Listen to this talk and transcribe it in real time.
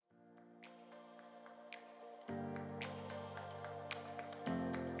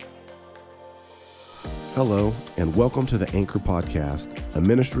Hello, and welcome to the Anchor Podcast, a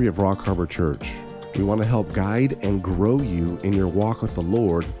ministry of Rock Harbor Church. We want to help guide and grow you in your walk with the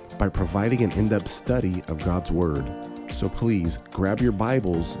Lord by providing an in-depth study of God's Word. So please grab your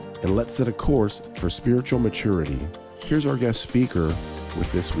Bibles and let's set a course for spiritual maturity. Here's our guest speaker with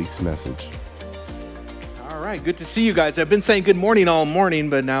this week's message. All right, good to see you guys. I've been saying good morning all morning,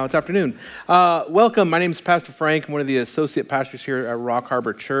 but now it's afternoon. Welcome. My name is Pastor Frank. I'm one of the associate pastors here at Rock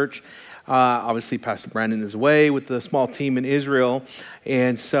Harbor Church. Obviously, Pastor Brandon is away with the small team in Israel.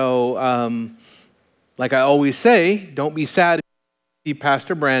 And so, like I always say, don't be sad if you see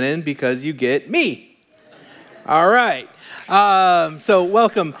Pastor Brandon because you get me. All right. So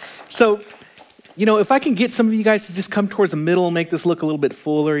welcome. So, if I can get some of you guys to just come towards the middle and make this look a little bit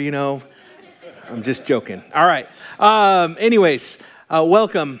fuller, I'm just joking. All right. Anyways,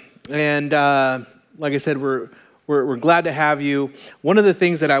 welcome. And like I said, we're glad to have you. One of the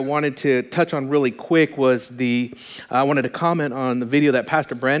things that I wanted to touch on really quick was I wanted to comment on the video that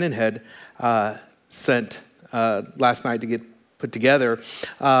Pastor Brandon had sent last night to get put together.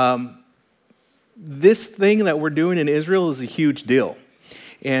 This thing that we're doing in Israel is a huge deal.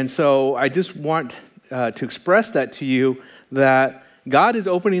 And so I just want to express that to you, that God is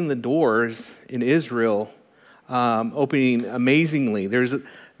opening the doors in Israel, opening amazingly.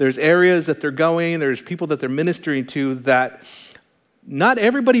 There's areas that they're going, there's people that they're ministering to that not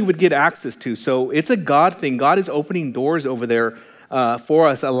everybody would get access to. So it's a God thing. God is opening doors over there for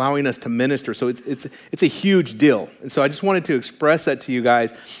us, allowing us to minister. So it's a huge deal. And so I just wanted to express that to you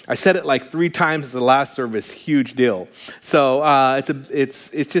guys. I said it like 3 times the last service, huge deal. So it's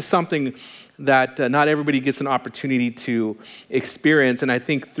just something that not everybody gets an opportunity to experience. And I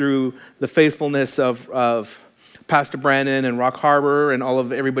think through the faithfulness of Pastor Brandon and Rock Harbor and all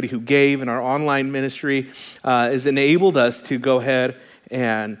of everybody who gave in our online ministry has enabled us to go ahead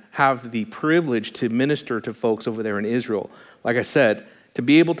and have the privilege to minister to folks over there in Israel. Like I said, to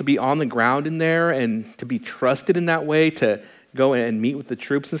be able to be on the ground in there and to be trusted in that way, to go and meet with the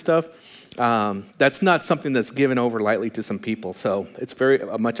troops and stuff, that's not something that's given over lightly to some people. So it's very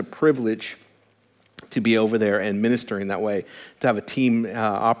much a privilege to be over there and ministering that way, to have a team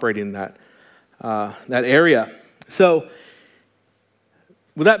operating that area. So,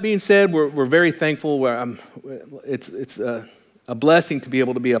 with that being said, we're very thankful. It's a blessing to be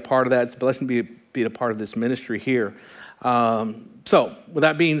able to be a part of that. It's a blessing to be a part of this ministry here. So, with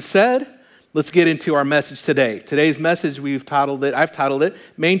that being said, let's get into our message today. Today's message, I've titled it,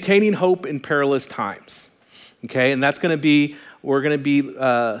 Maintaining Hope in Perilous Times. Okay, and we're going to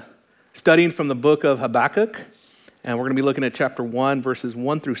be studying from the book of Habakkuk, and we're going to be looking at chapter 1, verses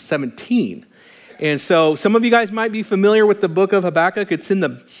 1 through 17. And so some of you guys might be familiar with the book of Habakkuk. It's in the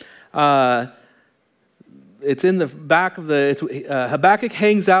back of Habakkuk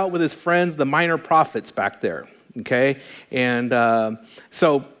hangs out with his friends, the minor prophets back there, okay? And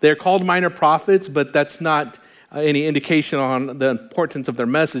so they're called minor prophets, but that's not any indication on the importance of their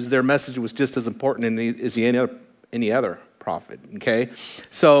message. Their message was just as important as any other prophet, okay?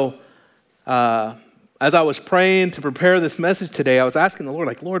 So as I was praying to prepare this message today, I was asking the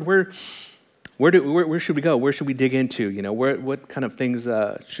Lord, Lord, where should we go? Where should we dig into? What kind of things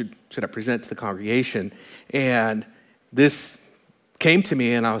should I present to the congregation? And this came to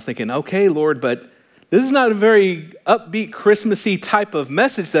me, and I was thinking, okay, Lord, but this is not a very upbeat, Christmassy type of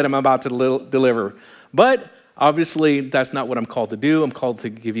message that I'm about to deliver. But obviously, that's not what I'm called to do. I'm called to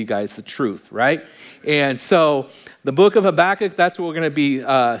give you guys the truth, right? And so the book of Habakkuk, that's what we're going to be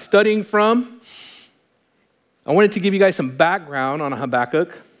studying from. I wanted to give you guys some background on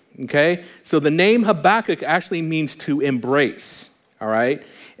Habakkuk. Okay, so the name Habakkuk actually means to embrace, all right?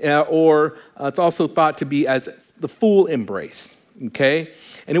 Or it's also thought to be as the full embrace, okay?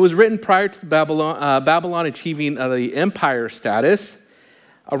 And it was written prior to Babylon achieving the empire status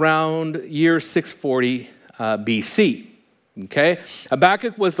around year 640 BC, okay?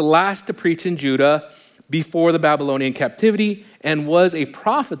 Habakkuk was the last to preach in Judah before the Babylonian captivity and was a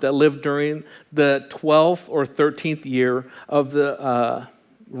prophet that lived during the 12th or 13th year of the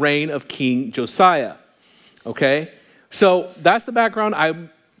reign of King Josiah, okay? So that's the background. I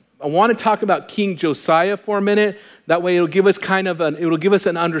want to talk about King Josiah for a minute. That way it'll give us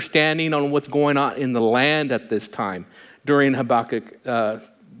an understanding on what's going on in the land at this time during Habakkuk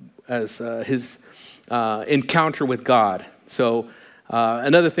as his encounter with God. So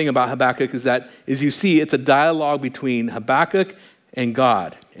another thing about Habakkuk is that, as you see, it's a dialogue between Habakkuk and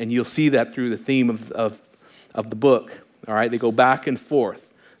God, and you'll see that through the theme of the book, all right? They go back and forth.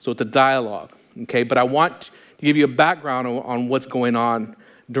 So it's a dialogue, okay? But I want to give you a background on what's going on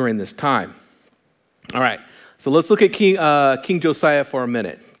during this time. All right, so let's look at King Josiah for a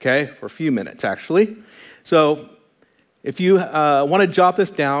minute, okay? For a few minutes, actually. So if you want to jot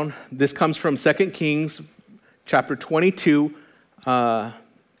this down, this comes from 2 Kings chapter 22,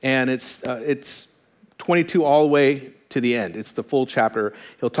 and it's 22 all the way to the end. It's the full chapter.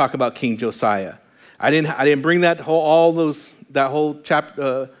 He'll talk about King Josiah. I didn't bring that whole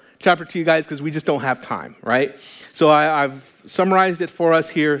chapter to you guys because we just don't have time, right? So I've summarized it for us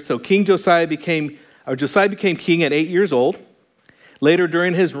here. So Josiah became king at 8 years old. Later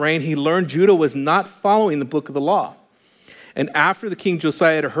during his reign, he learned Judah was not following the book of the law. And after the king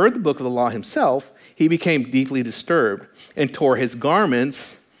Josiah had heard the book of the law himself, he became deeply disturbed and tore his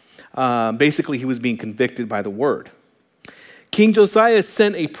garments. Basically, he was being convicted by the word. King Josiah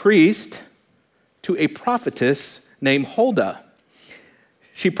sent a priest to a prophetess named Huldah.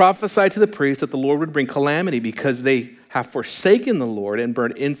 She prophesied to the priest that the Lord would bring calamity because they have forsaken the Lord and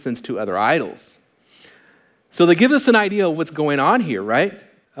burned incense to other idols. So they give us an idea of what's going on here, right?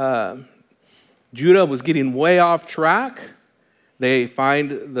 Judah was getting way off track. They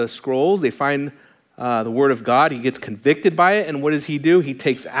find the scrolls. They find the word of God. He gets convicted by it. And what does he do? He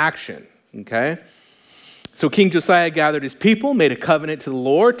takes action, okay? So King Josiah gathered his people, made a covenant to the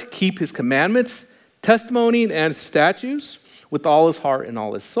Lord to keep his commandments, testimony, and statutes with all his heart and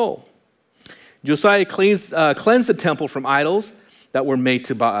all his soul. Josiah cleansed the temple from idols that were made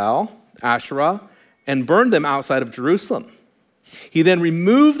to Baal, Asherah, and burned them outside of Jerusalem. He then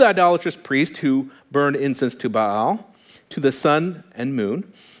removed the idolatrous priest who burned incense to Baal, to the sun and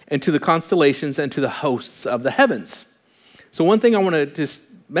moon, and to the constellations and to the hosts of the heavens. So one thing I want to just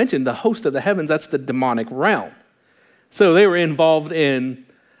mention, the host of the heavens, that's the demonic realm. So they were involved in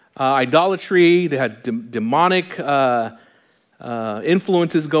idolatry. They had demonic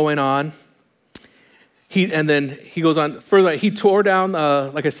influences going on. And then he goes on further. He tore down,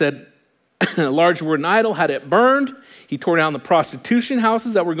 like I said, a large wooden idol, had it burned. He tore down the prostitution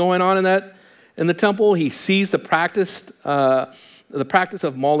houses that were going on in the temple. He seized the practice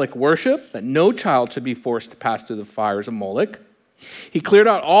of Moloch worship, that no child should be forced to pass through the fires of Moloch. He cleared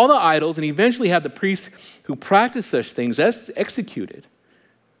out all the idols and eventually had the priests who practiced such things executed.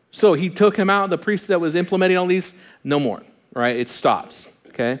 So he took him out, the priest that was implementing all these, no more, right? It stops,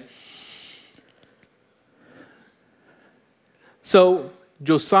 okay? So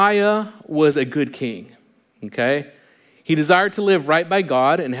Josiah was a good king, okay? He desired to live right by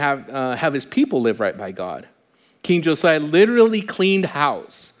God and have his people live right by God. King Josiah literally cleaned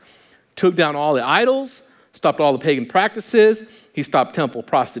house, took down all the idols, stopped all the pagan practices. He stopped temple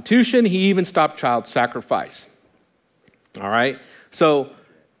prostitution. He even stopped child sacrifice. All right? So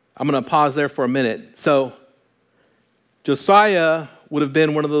I'm going to pause there for a minute. So Josiah would have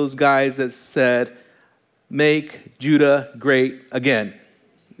been one of those guys that said, make Judah great again.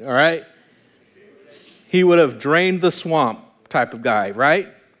 All right? He would have drained the swamp type of guy, right?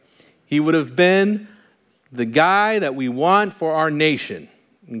 He would have been the guy that we want for our nation,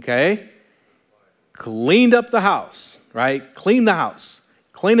 okay? Cleaned up the house, right? Clean the house.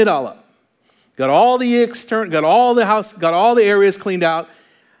 Clean it all up. Got all the areas cleaned out.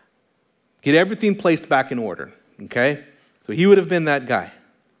 Get everything placed back in order, okay? So he would have been that guy.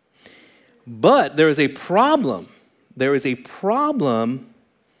 But there is a problem. There is a problem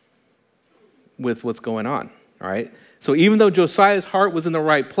with what's going on, all right? So even though Josiah's heart was in the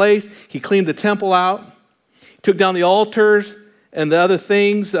right place, he cleaned the temple out, took down the altars and the other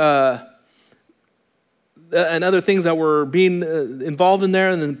things, that were being involved in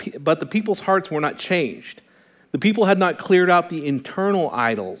there, but the people's hearts were not changed. The people had not cleared out the internal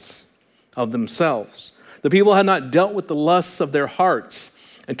idols of themselves. The people had not dealt with the lusts of their hearts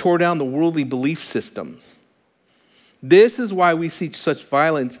and tore down the worldly belief systems. This is why we see such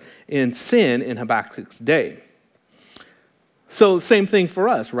violence and sin in Habakkuk's day. So the same thing for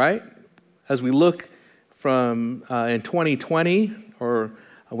us, right? As we look from in 2020 or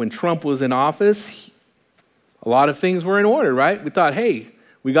when Trump was in office, a lot of things were in order, right? We thought, hey,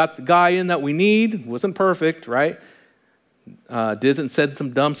 we got the guy in that we need. Wasn't perfect, right? Said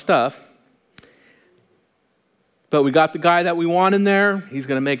some dumb stuff. But we got the guy that we want in there. He's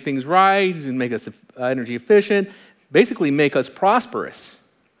going to make things right. He's going to make us energy efficient. Basically make us prosperous.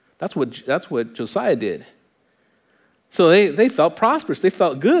 That's what Josiah did. So they felt prosperous. They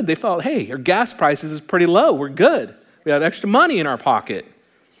felt good. They felt, hey, our gas prices is pretty low. We're good. We have extra money in our pocket.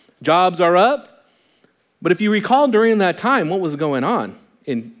 Jobs are up. But if you recall during that time, what was going on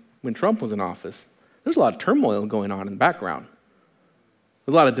when Trump was in office? There's a lot of turmoil going on in the background.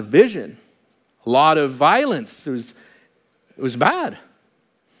 There's a lot of division, a lot of violence. It was bad.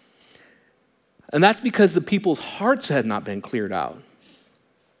 And that's because the people's hearts had not been cleared out.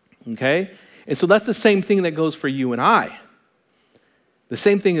 Okay? And so that's the same thing that goes for you and I. The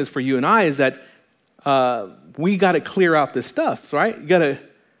same thing is for you and I is that we got to clear out this stuff, right? You got to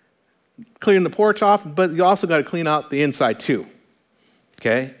clean the porch off, but you also got to clean out the inside too,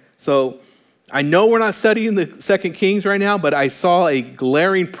 okay? So I know we're not studying the 2 Kings right now, but I saw a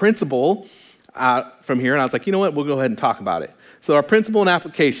glaring principle from here, and I was like, you know what? We'll go ahead and talk about it. So our principle and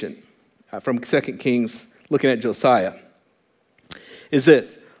application from 2 Kings, looking at Josiah, is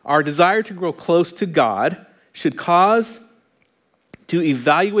this. Our desire to grow close to God should cause to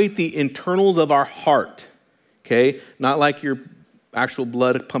evaluate the internals of our heart, okay? Not like your actual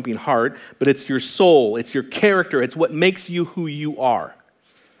blood pumping heart, but it's your soul, it's your character, it's what makes you who you are.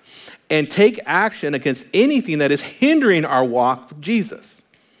 And take action against anything that is hindering our walk with Jesus.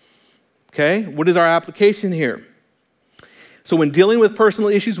 Okay? What is our application here? So when dealing with personal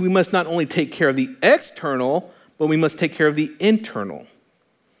issues, we must not only take care of the external, but we must take care of the internal.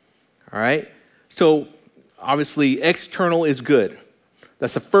 All right? So obviously, external is good.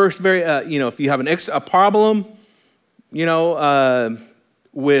 That's the first if you have a problem,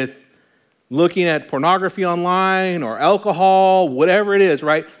 with looking at pornography online or alcohol, whatever it is,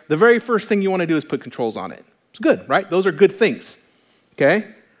 right? The very first thing you want to do is put controls on it. It's good, right? Those are good things,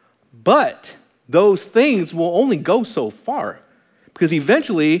 okay? But those things will only go so far because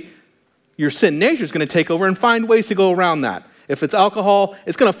eventually your sin nature is going to take over and find ways to go around that. If it's alcohol,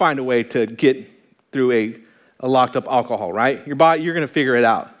 it's going to find a way to get through a locked up alcohol, right? Your body, you're going to figure it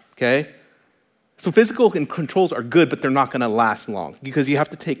out, okay? So physical controls are good, but they're not going to last long because you have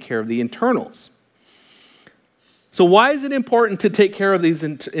to take care of the internals. So why is it important to take care of these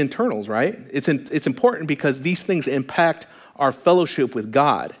internals, right? It's important because these things impact our fellowship with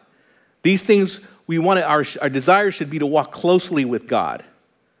God. These things, our desire should be to walk closely with God.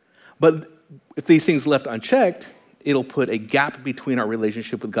 But if these things left unchecked, it'll put a gap between our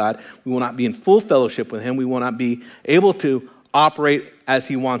relationship with God. We will not be in full fellowship with Him. We will not be able to operate as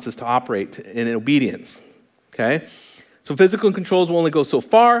He wants us to operate in obedience, okay? So physical controls will only go so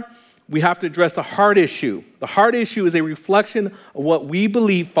far. We have to address the heart issue. The heart issue is a reflection of what we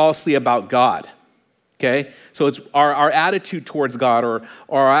believe falsely about God, okay? So it's our attitude towards God or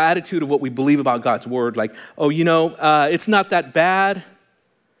our attitude of what we believe about God's word, like, it's not that bad,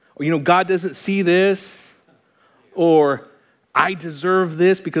 or, God doesn't see this, or I deserve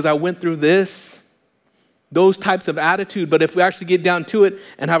this because I went through this. Those types of attitude, but if we actually get down to it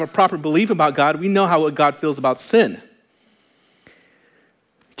and have a proper belief about God, we know how God feels about sin.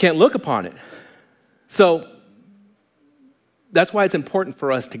 Can't look upon it. So that's why it's important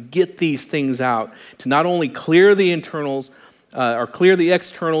for us to get these things out, to not only clear the internals or clear the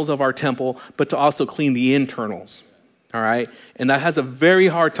externals of our temple, but to also clean the internals. All right? And that has a very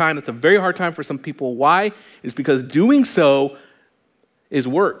hard time. It's a very hard time for some people. Why? It's because doing so is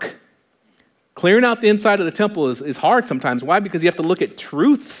work. Clearing out the inside of the temple is hard sometimes. Why? Because you have to look at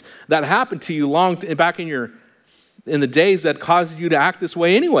truths that happened to you back in the days that caused you to act this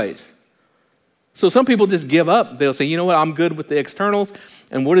way anyways. So some people just give up. They'll say, you know what, I'm good with the externals.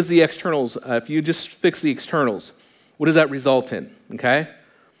 And what is the externals? If you just fix the externals, what does that result in? Okay?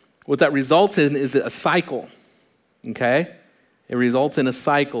 What that results in is a cycle. Okay? It results in a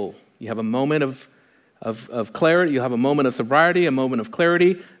cycle. You have a moment of clarity, you have a moment of sobriety, a moment of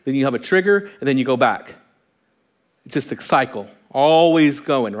clarity, then you have a trigger, and then you go back. It's just a cycle, always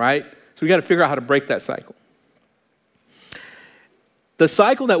going, right? So we got to figure out how to break that cycle. The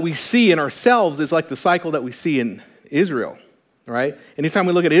cycle that we see in ourselves is like the cycle that we see in Israel, right? Anytime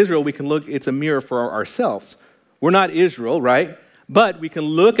we look at Israel, we can look, it's a mirror for ourselves. We're not Israel, right? But we can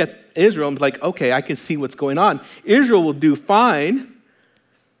look at Israel and be like, okay, I can see what's going on. Israel will do fine,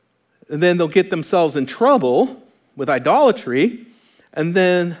 and then they'll get themselves in trouble with idolatry, and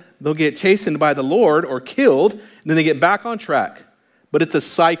then they'll get chastened by the Lord or killed, and then they get back on track. But it's a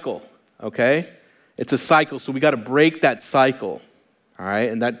cycle, okay? It's a cycle, so we got to break that cycle, all right?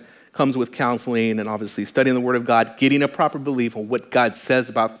 And that comes with counseling and obviously studying the Word of God, getting a proper belief on what God says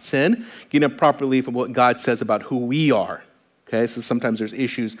about sin, getting a proper belief on what God says about who we are, okay? So sometimes there's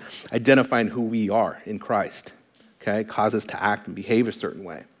issues identifying who we are in Christ, okay? Cause us to act and behave a certain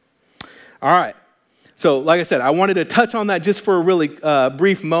way. All right. So like I said, I wanted to touch on that just for a really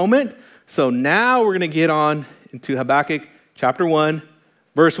brief moment. So now we're going to get on into Habakkuk chapter 1,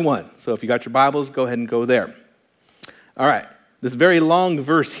 verse 1. So if you got your Bibles, go ahead and go there. All right. This very long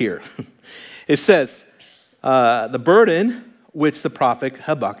verse here. It says, the burden which the prophet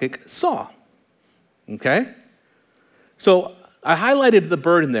Habakkuk saw. Okay? So I highlighted the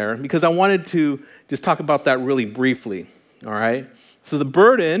burden there because I wanted to just talk about that really briefly. All right? So the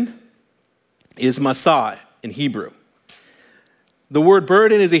burden is masah in Hebrew. The word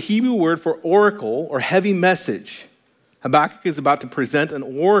burden is a Hebrew word for oracle or heavy message. Habakkuk is about to present an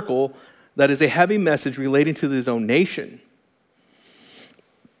oracle that is a heavy message relating to his own nation.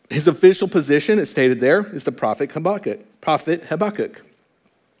 His official position, as stated there, is the prophet Habakkuk.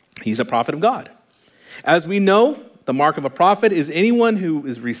 He's a prophet of God. As we know, the mark of a prophet is anyone who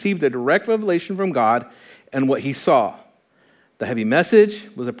has received a direct revelation from God and what he saw. The heavy message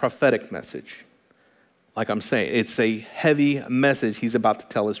was a prophetic message. Like I'm saying, it's a heavy message he's about to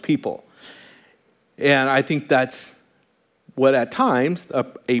tell his people. And I think that's what at times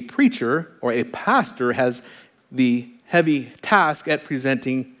a preacher or a pastor has the heavy task at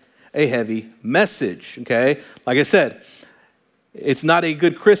presenting a heavy message, okay? Like I said, it's not a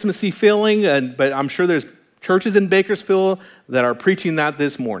good Christmassy feeling, but I'm sure there's churches in Bakersfield that are preaching that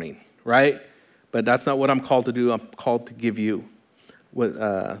this morning, right? But that's not what I'm called to do. I'm called to give you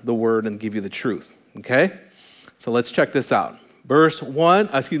the word and give you the truth, okay? So let's check this out. Verse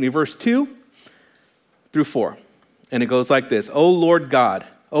 2 through 4. And it goes like this. O Lord God,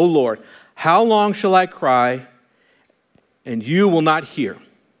 O Lord, how long shall I cry and you will not hear?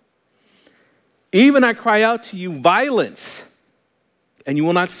 Even I cry out to you violence, and you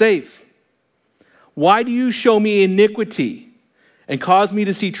will not save. Why do you show me iniquity and cause me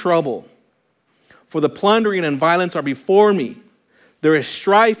to see trouble? For the plundering and violence are before me. There is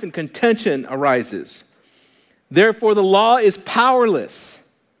strife and contention arises. Therefore the law is powerless,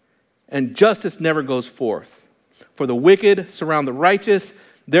 and justice never goes forth. For the wicked surround the righteous,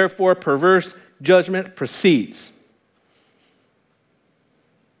 therefore perverse judgment proceeds.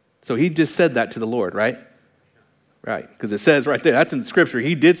 So he just said that to the Lord, right? Right, because it says right there, that's in the scripture.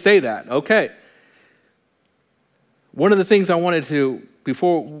 He did say that. Okay. One of the things I wanted to,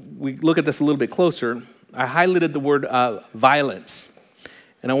 before we look at this a little bit closer, I highlighted the word violence.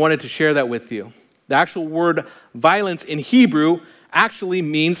 And I wanted to share that with you. The actual word violence in Hebrew actually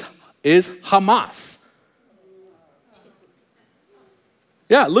is Hamas.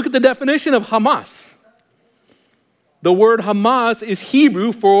 Yeah, look at the definition of Hamas. The word Hamas is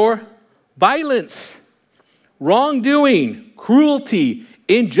Hebrew for violence, wrongdoing, cruelty,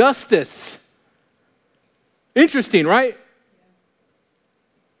 injustice. Interesting, right?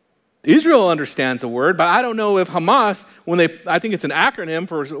 Israel understands the word, but I don't know if Hamas, I think it's an acronym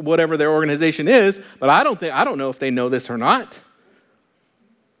for whatever their organization is, but I don't know if they know this or not.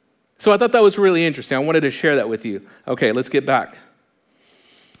 So I thought that was really interesting. I wanted to share that with you. Okay, let's get back.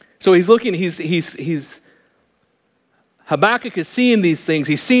 So he's looking, Habakkuk is seeing these things.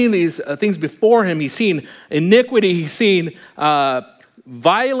 He's seeing these things before him. He's seen iniquity. He's seen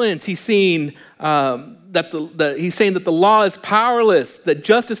violence. He's seen he's saying that the law is powerless, that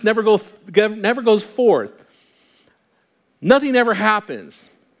justice never goes forth. Nothing ever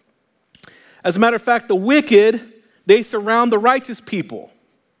happens. As a matter of fact, the wicked, they surround the righteous people.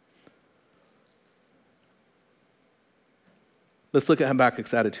 Let's look at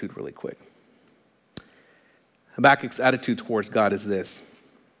Habakkuk's attitude really quick. Habakkuk's attitude towards God is this.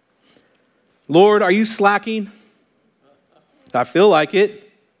 Lord, are you slacking? I feel like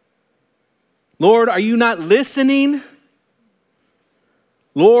it. Lord, are you not listening?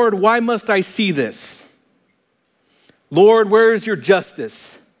 Lord, why must I see this? Lord, where is your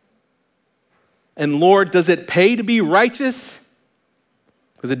justice? And Lord, does it pay to be righteous?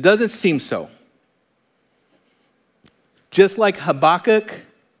 Because it doesn't seem so. Just like Habakkuk,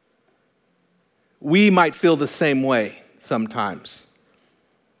 we might feel the same way sometimes.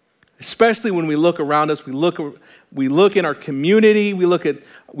 Especially when we look around us, we look in our community, we look at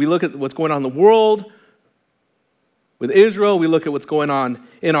what's going on in the world. With Israel, we look at what's going on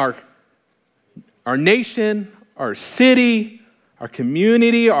in our nation, our city, our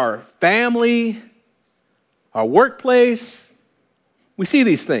community, our family, our workplace. We see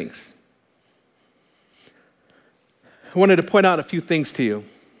these things. I wanted to point out a few things to you.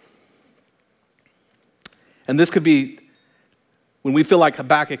 And this could be when we feel like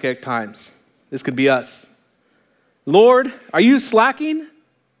Habakkuk at times. This could be us. Lord, are you slacking?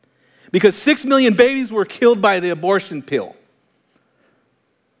 Because 6 million babies were killed by the abortion pill.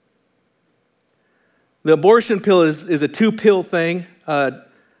 The abortion pill is a 2-pill thing,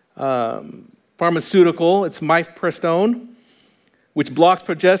 pharmaceutical. It's mifepristone, which blocks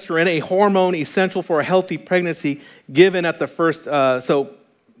progesterone, a hormone essential for a healthy pregnancy, given at the first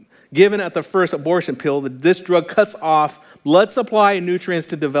abortion pill. This drug cuts off blood supply and nutrients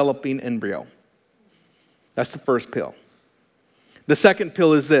to developing embryo. That's the first pill. The second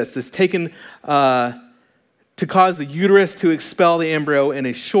pill is this. It's taken to cause the uterus to expel the embryo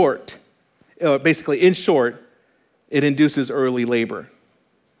in short, it induces early labor.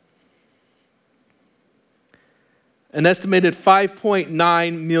 An estimated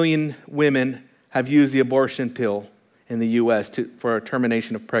 5.9 million women have used the abortion pill in the U.S. for a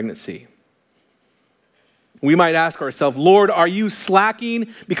termination of pregnancy. We might ask ourselves, Lord, are you slacking?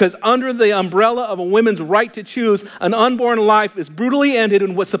 Because under the umbrella of a woman's right to choose, an unborn life is brutally ended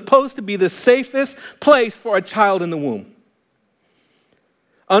in what's supposed to be the safest place for a child in the womb.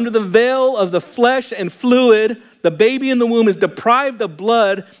 Under the veil of the flesh and fluid, the baby in the womb is deprived of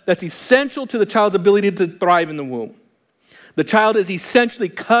blood that's essential to the child's ability to thrive in the womb. The child is essentially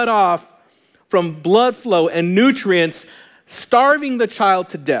cut off from blood flow and nutrients, starving the child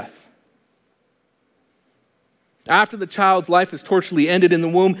to death. After the child's life is tortuously ended in the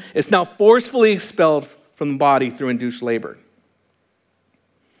womb, it's now forcefully expelled from the body through induced labor.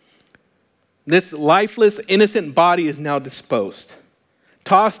 This lifeless, innocent body is now disposed,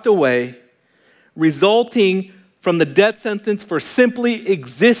 tossed away, resulting from the death sentence for simply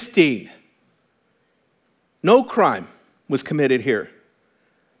existing. No crime was committed here.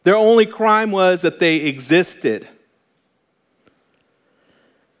 Their only crime was that they existed.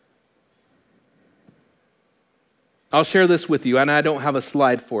 I'll share this with you, and I don't have a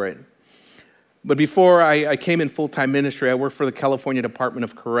slide for it. But before I came in full-time ministry, I worked for the California Department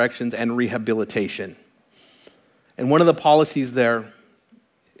of Corrections and Rehabilitation. And one of the policies there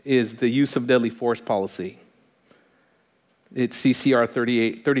is the use of deadly force policy. It's CCR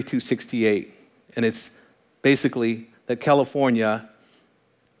 3268, and it's basically that California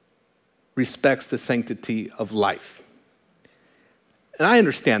respects the sanctity of life. And I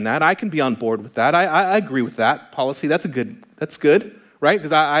understand that. I can be on board with that. I agree with that policy. That's good, right?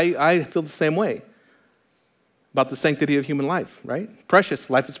 Because I feel the same way about the sanctity of human life, right? Precious.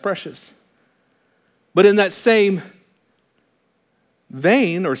 Life is precious. But in that same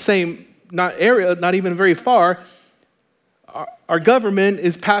vein or same area, not even very far, our government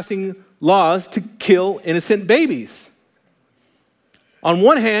is passing laws to kill innocent babies. On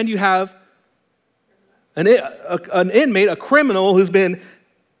one hand, you have an inmate, a criminal who's been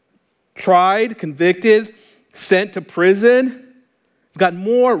tried, convicted, sent to prison. He's got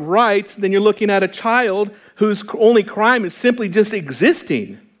more rights than you're looking at a child whose only crime is simply just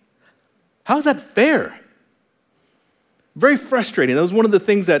existing. How is that fair? Very frustrating. That was one of the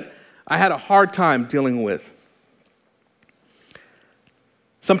things that I had a hard time dealing with.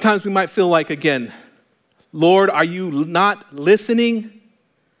 Sometimes we might feel like, again, Lord, are you not listening?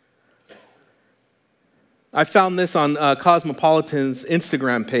 I found this on Cosmopolitan's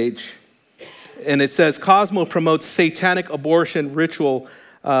Instagram page, and it says, Cosmo promotes satanic abortion ritual.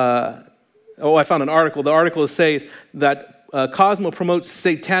 I found an article. The article says that Cosmo promotes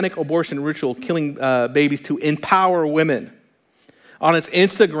satanic abortion ritual, killing babies to empower women. On its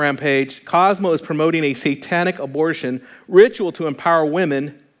Instagram page, Cosmo is promoting a satanic abortion ritual to empower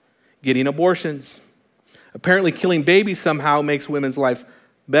women getting abortions. Apparently, killing babies somehow makes women's life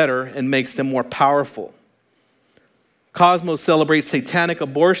better and makes them more powerful. Cosmo celebrates satanic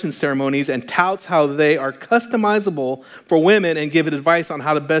abortion ceremonies and touts how they are customizable for women and give advice on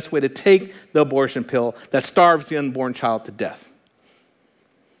how the best way to take the abortion pill that starves the unborn child to death.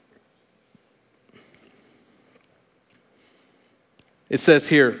 It says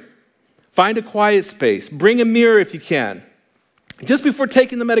here, find a quiet space, bring a mirror if you can. Just before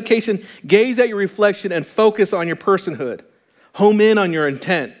taking the medication, gaze at your reflection and focus on your personhood. Home in on your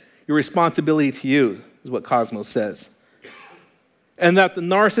intent, your responsibility to you, is what Cosmo says. And that the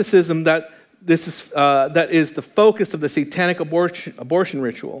narcissism that is the focus of the satanic abortion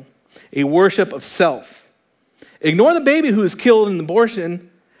ritual, a worship of self. Ignore the baby who is killed in abortion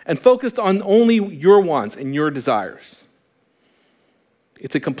and focused on only your wants and your desires.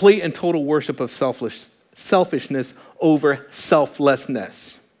 It's a complete and total worship of selfishness over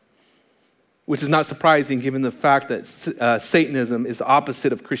selflessness, which is not surprising given the fact that Satanism is the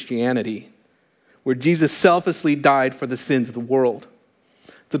opposite of Christianity, where Jesus selflessly died for the sins of the world.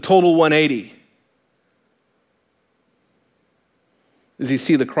 It's a total 180. As you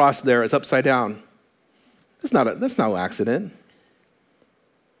see, the cross there is upside down. That's no accident.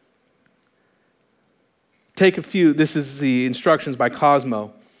 This is the instructions by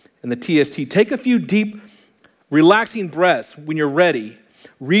Cosmo and the TST. Take a few deep, relaxing breaths when you're ready.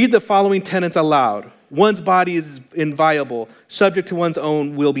 Read the following tenets aloud. One's body is inviolable, subject to one's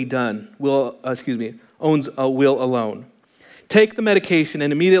own will be done. Owns a will alone. Take the medication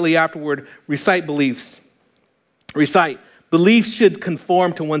and immediately afterward recite beliefs. Beliefs should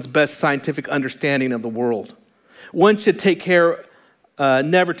conform to one's best scientific understanding of the world. One should take care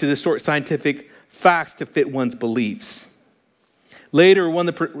never to distort scientific facts to fit one's beliefs. Later,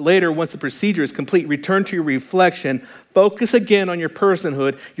 once the procedure is complete, return to your reflection. Focus again on your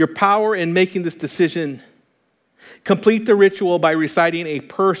personhood, your power in making this decision. Complete the ritual by reciting a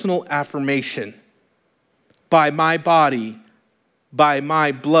personal affirmation. By my body, by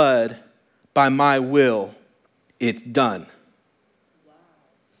my blood, by my will, it's done.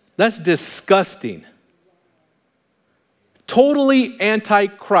 That's disgusting. Totally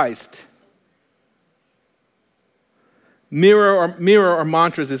anti-Christ. Mirror or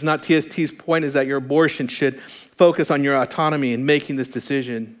mantras is not TST's point, is that your abortion should focus on your autonomy in making this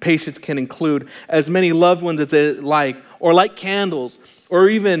decision. Patience can include as many loved ones as they like, or light candles, or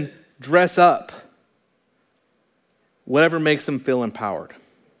even dress up. Whatever makes them feel empowered.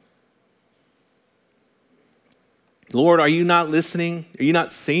 Lord, are you not listening? Are you not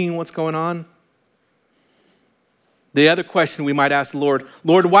seeing what's going on? The other question we might ask the Lord,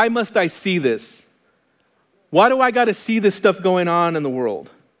 Lord, why must I see this? Why do I got to see this stuff going on in the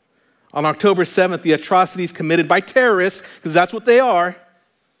world? On October 7th, the atrocities committed by terrorists, because that's what they are,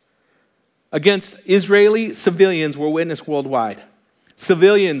 against Israeli civilians were witnessed worldwide.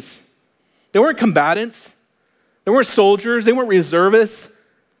 Civilians, they weren't combatants. They weren't soldiers. They weren't reservists.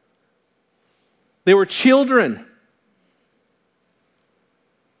 They were children,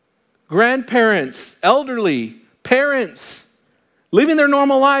 grandparents, elderly, parents, living their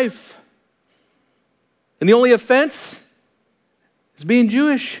normal life. And the only offense is being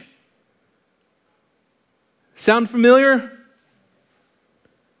Jewish. Sound familiar?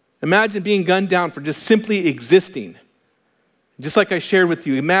 Imagine being gunned down for just simply existing. Just like I shared with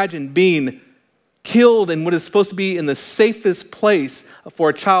you, imagine being killed in what is supposed to be in the safest place for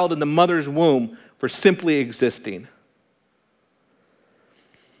a child in the mother's womb for simply existing.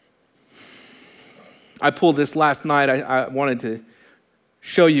 I pulled this last night. I wanted to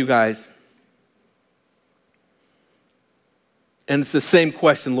show you guys. And it's the same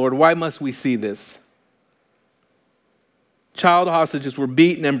question, Lord, why must we see this? Child hostages were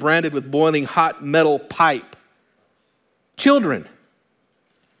beaten and branded with boiling hot metal pipe. Children.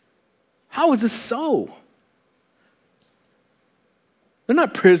 How is this so? They're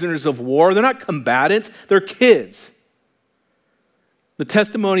not prisoners of war. They're not combatants. They're kids. The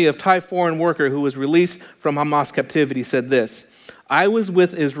testimony of Thai foreign worker who was released from Hamas captivity said this: I was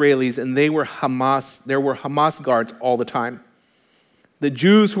with Israelis and there were Hamas guards all the time. The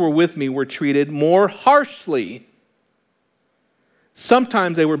Jews who were with me were treated more harshly.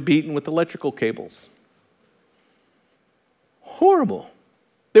 Sometimes they were beaten with electrical cables. Horrible.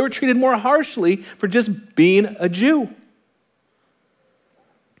 They were treated more harshly for just being a Jew.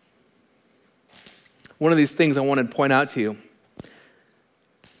 One of these things I wanted to point out to you.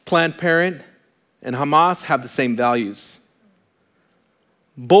 Planned Parenthood and Hamas have the same values.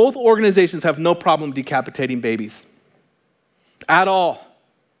 Both organizations have no problem decapitating babies. At all.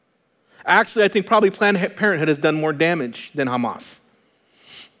 Actually, I think probably Planned Parenthood has done more damage than Hamas.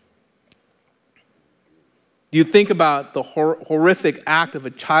 You think about the horrific act of a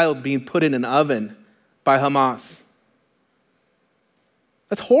child being put in an oven by Hamas.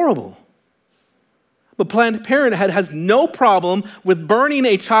 That's horrible. But Planned Parenthood has no problem with burning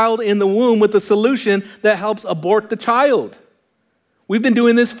a child in the womb with a solution that helps abort the child. We've been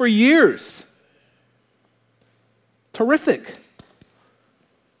doing this for years. Terrific.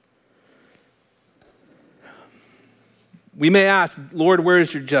 We may ask, Lord, where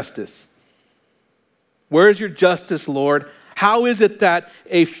is your justice? Where is your justice, Lord? How is it that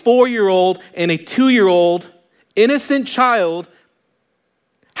a 4-year-old and a 2-year-old innocent child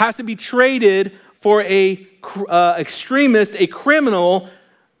has to be traded for a extremist, a criminal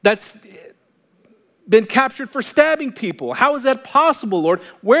that's been captured for stabbing people? How is that possible, Lord?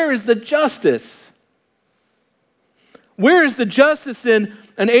 Where is the justice? Where is the justice in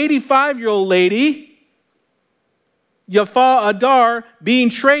an 85-year-old lady, Yafa Adar, being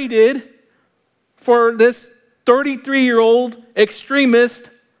traded for this 33-year-old extremist,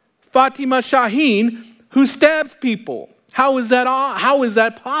 Fatima Shaheen, who stabs people? How is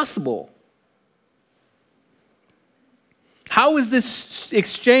that possible? How is this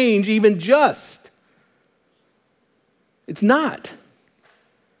exchange even just? It's not.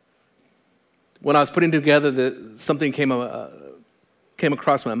 When I was putting together something came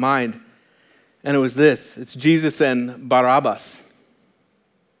across my mind, and it was this. It's Jesus and Barabbas.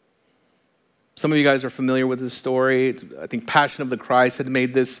 Some of you guys are familiar with this story. I think Passion of the Christ had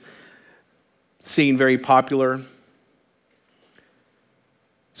made this scene very popular.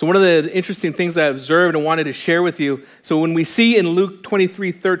 So one of the interesting things I observed and wanted to share with you, so when we see in Luke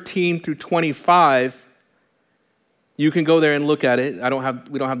 23:13 through 25, you can go there and look at it.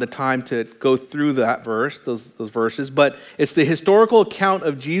 We don't have the time to go through that verse, those verses, but it's the historical account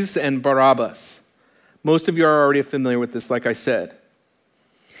of Jesus and Barabbas. Most of you are already familiar with this, like I said.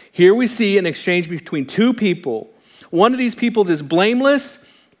 Here we see an exchange between two people. One of these people is blameless,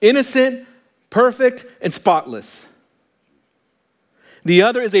 innocent, perfect, and spotless. The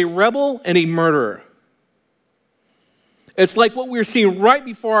other is a rebel and a murderer. It's like what we're seeing right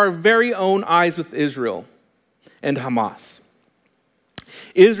before our very own eyes with Israel and Hamas.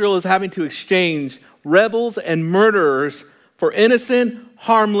 Israel is having to exchange rebels and murderers for innocent,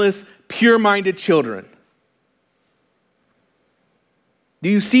 harmless, pure-minded children. Do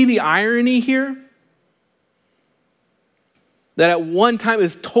you see the irony here? That at one time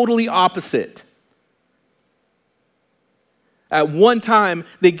is totally opposite. At one time,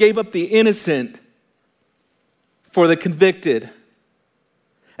 they gave up the innocent for the convicted.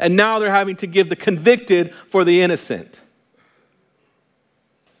 And now they're having to give the convicted for the innocent.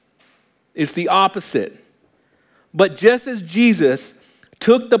 It's the opposite. But just as Jesus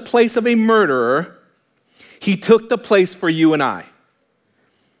took the place of a murderer, he took the place for you and I.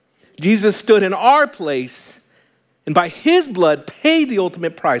 Jesus stood in our place and by his blood paid the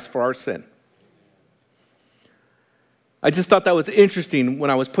ultimate price for our sin. I just thought that was interesting when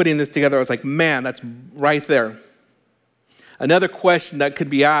I was putting this together. I was like, man, that's right there. Another question that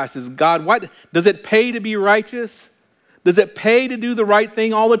could be asked is, God, what does it pay to be righteous? Does it pay to do the right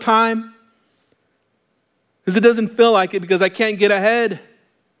thing all the time? Because it doesn't feel like it because I can't get ahead.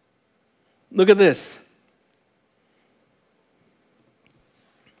 Look at this.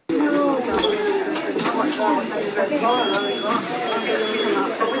 Linda,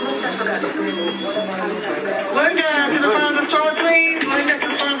 to the front of the store, please. Linda, to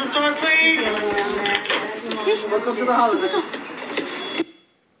the front of the store, please. Welcome to the holiday.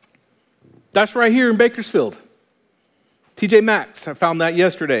 That's right here in Bakersfield. TJ Maxx, I found that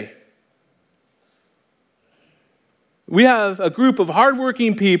yesterday. We have a group of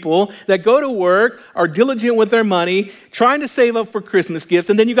hardworking people that go to work, are diligent with their money, trying to save up for Christmas gifts,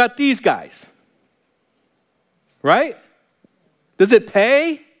 and then you got these guys. Right? Does it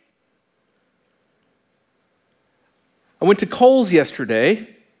pay? I went to Kohl's yesterday to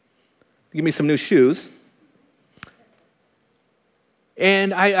give me some new shoes.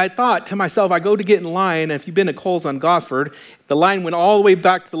 And I thought to myself, I go to get in line, and if you've been to Kohl's on Gosford, the line went all the way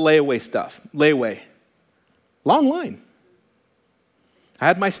back to the layaway stuff. Layaway. Long line. I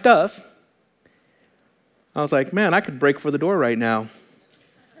had my stuff. I was like, man, I could break for the door right now.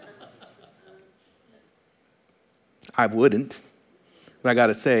 I wouldn't. But I got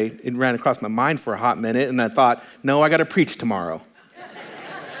to say, it ran across my mind for a hot minute, and I thought, no, I got to preach tomorrow.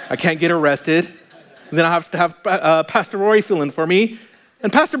 I can't get arrested. Then I have to have Pastor Rory fill in for me,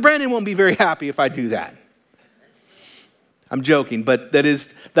 and Pastor Brandon won't be very happy if I do that. I'm joking, but that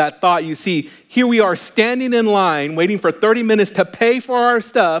is that thought. You see, here we are standing in line, waiting for 30 minutes to pay for our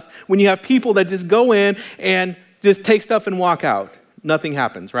stuff, when you have people that just go in and just take stuff and walk out. Nothing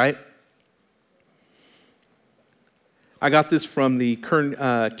happens, right? I got this from the Kern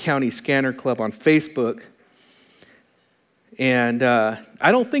County Scanner Club on Facebook. And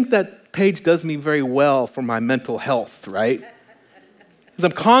I don't think that page does me very well for my mental health, right? Because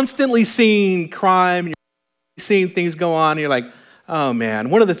I'm constantly seeing crime, you're seeing things go on, and you're like, oh man.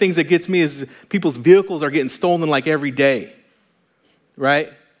 One of the things that gets me is people's vehicles are getting stolen like every day,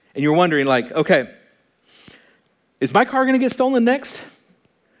 right? And you're wondering like, okay, is my car going to get stolen next?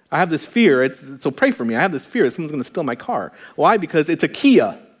 I have this fear, so pray for me. I have this fear that someone's going to steal my car. Why? Because it's a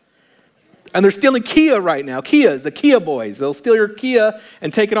Kia. And they're stealing Kia right now. Kias, the Kia boys. They'll steal your Kia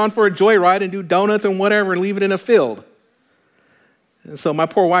and take it on for a joyride and do donuts and whatever and leave it in a field. And so my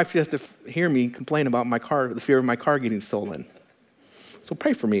poor wife, she has to hear me complain about my car, the fear of my car getting stolen. So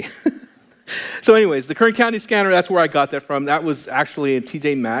pray for me. So anyways, the Kern County Scanner, that's where I got that from. That was actually a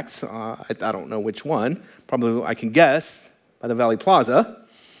TJ Maxx. I don't know which one. Probably I can guess by the Valley Plaza.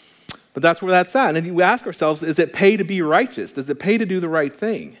 But that's where that's at. And we ask ourselves, is it pay to be righteous? Does it pay to do the right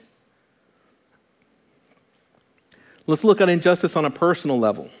thing? Let's look at injustice on a personal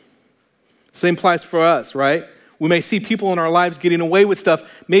level. Same applies for us, right? We may see people in our lives getting away with stuff.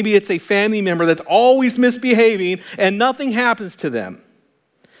 Maybe it's a family member that's always misbehaving and nothing happens to them.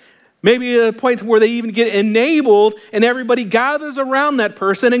 Maybe at a point where they even get enabled and everybody gathers around that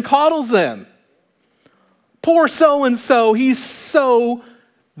person and coddles them. Poor so-and-so, he's so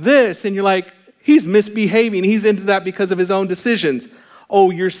this. And you're like, he's misbehaving. He's into that because of his own decisions.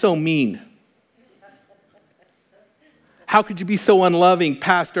 Oh, you're so mean. How could you be so unloving,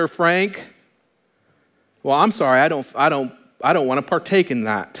 Pastor Frank? Well, I'm sorry, I don't want to partake in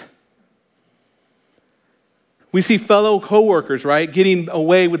that. We see fellow coworkers, right, getting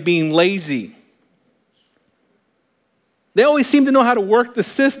away with being lazy. They always seem to know how to work the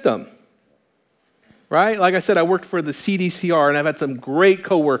system, right? Like I said, I worked for the CDCR, and I've had some great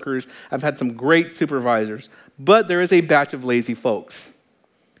coworkers. I've had some great supervisors. But there is a batch of lazy folks.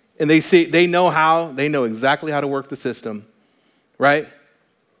 And they know exactly how to work the system, right?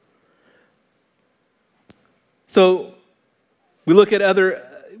 So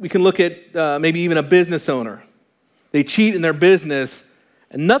We can look at maybe even a business owner. They cheat in their business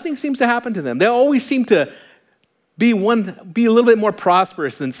and nothing seems to happen to them. They always seem to be a little bit more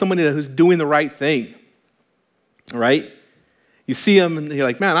prosperous than somebody who's doing the right thing, right? You see them and you're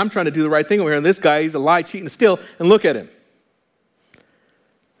like, man, I'm trying to do the right thing over here. And this guy, he's a lie, cheat, and steal. And look at him.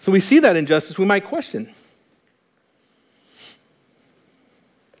 So we see that injustice, we might question.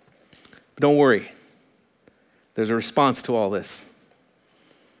 But don't worry. There's a response to all this.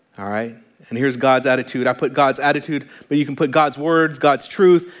 All right? And here's God's attitude. I put God's attitude, but you can put God's words, God's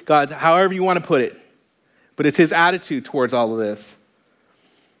truth, God's however you want to put it. But it's his attitude towards all of this.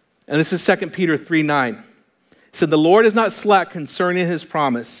 And this is 2 Peter 3:9. It said, the Lord is not slack concerning his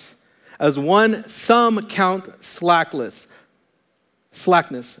promise, as some count slackness,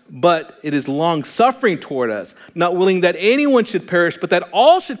 but it is long-suffering toward us, not willing that anyone should perish, but that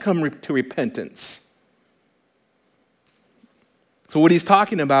all should come to repentance. So what he's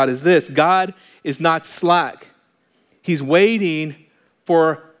talking about is this: God is not slack. He's waiting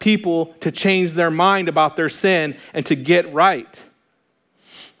for people to change their mind about their sin and to get right.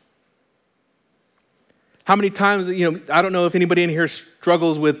 How many times, I don't know if anybody in here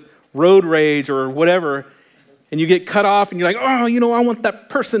struggles with road rage or whatever, and you get cut off and you're like, I want that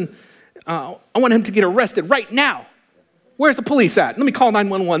person, I want him to get arrested right now. Where's the police at? Let me call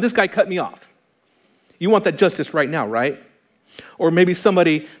 911. This guy cut me off. You want that justice right now, right? Or maybe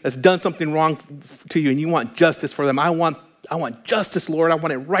somebody that's done something wrong to you and you want justice for them. I want justice, Lord. I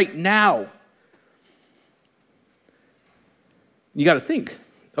want it right now. You got to think,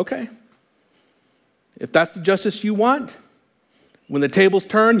 okay. If that's the justice you want, when the tables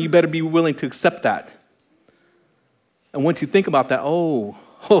turn, you better be willing to accept that. And once you think about that,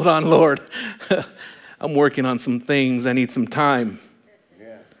 hold on, Lord. I'm working on some things. I need some time.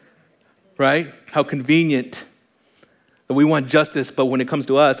 Yeah. Right? How convenient that we want justice, but when it comes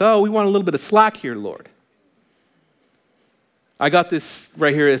to us, we want a little bit of slack here, Lord. I got this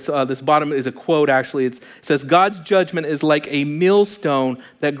right here. This bottom is a quote, actually. It says, God's judgment is like a millstone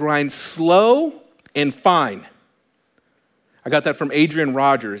that grinds slow and fine. I got that from Adrian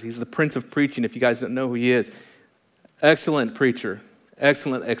Rogers. He's the Prince of Preaching, if you guys don't know who he is. Excellent preacher,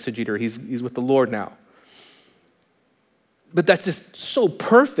 excellent exegeter. He's with the Lord now. But that's just so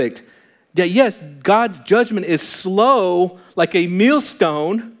perfect that, yes, God's judgment is slow like a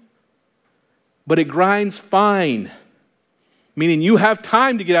millstone, but it grinds fine. Meaning you have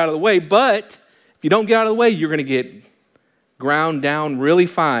time to get out of the way, but if you don't get out of the way, you're going to get ground down really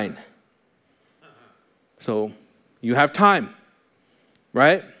fine. So you have time,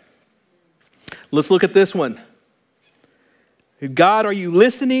 right? Let's look at this one. God, are you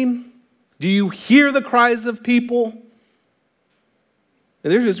listening? Do you hear the cries of people?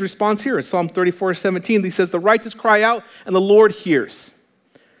 And there's his response here in Psalm 34:17. He says, the righteous cry out, and the Lord hears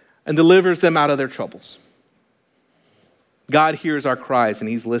and delivers them out of their troubles. God hears our cries, and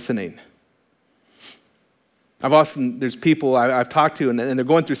he's listening. There's people I've talked to, and they're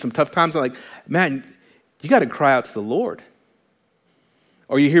going through some tough times. I'm like, man, you got to cry out to the Lord.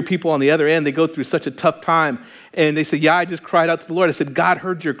 Or you hear people on the other end, they go through such a tough time, and they say, yeah, I just cried out to the Lord. I said, God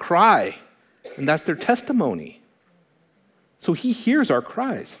heard your cry, and that's their testimony. So he hears our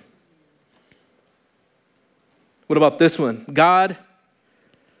cries. What about this one? God,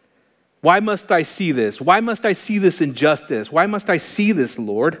 why must I see this? Why must I see this injustice? Why must I see this,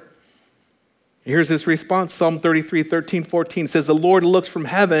 Lord? Here's his response. Psalm 33:13-14 says, the Lord looks from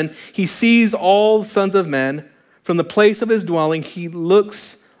heaven. He sees all sons of men. From the place of his dwelling, he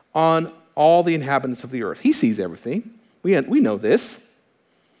looks on all the inhabitants of the earth. He sees everything. We know this.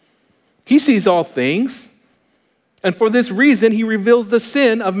 He sees all things. And for this reason, he reveals the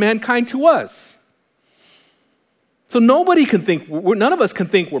sin of mankind to us. So none of us can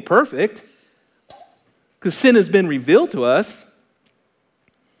think we're perfect, because sin has been revealed to us.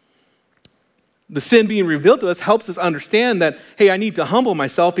 The sin being revealed to us helps us understand that, hey, I need to humble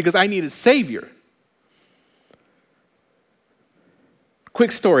myself because I need a Savior.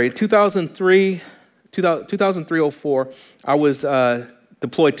 Quick story, 2003-04, I was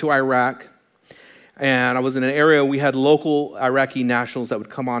deployed to Iraq, and I was in an area we had local Iraqi nationals that would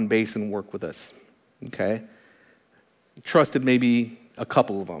come on base and work with us, okay? Trusted maybe a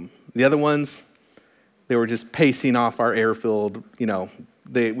couple of them. The other ones, they were just pacing off our airfield,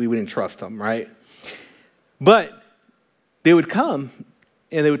 we wouldn't trust them, right? But they would come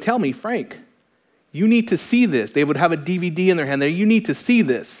and they would tell me, Frank, you need to see this. They would have a DVD in their hand there. You need to see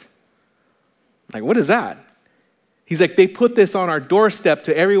this. Like, what is that? He's like, they put this on our doorstep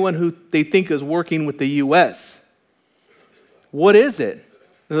to everyone who they think is working with the U.S. What is it?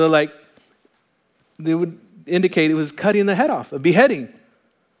 And they're like, indicate it was cutting the head off, a beheading.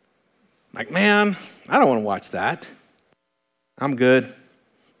 Like, man, I don't want to watch that. I'm good.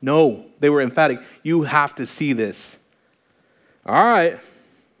 No, they were emphatic. You have to see this. All right.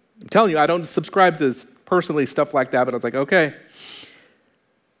 I'm telling you, I don't subscribe to personally stuff like that, but I was like, okay.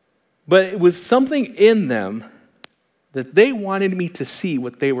 But it was something in them that they wanted me to see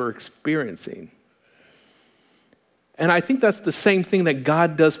what they were experiencing. And I think that's the same thing that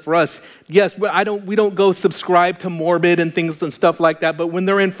God does for us. Yes, we don't go subscribe to morbid and things and stuff like that, but when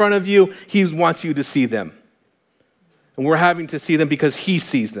they're in front of you, he wants you to see them. And we're having to see them because he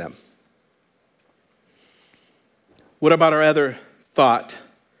sees them. What about our other thought?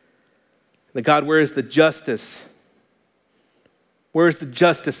 That God, where is the justice? Where is the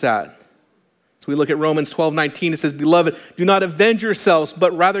justice at? So we look at Romans 12:19. It says, "Beloved, do not avenge yourselves,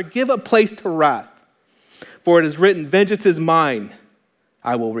 but rather give a place to wrath. For it is written, vengeance is mine,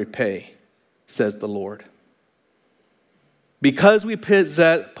 I will repay, says the Lord." Because we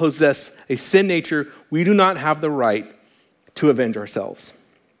possess a sin nature, we do not have the right to avenge ourselves.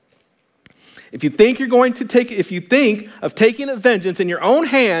 If you think of taking a vengeance in your own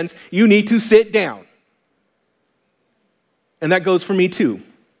hands, you need to sit down. And that goes for me too.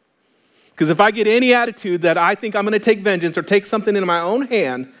 Because if I get any attitude that I think I'm going to take vengeance or take something into my own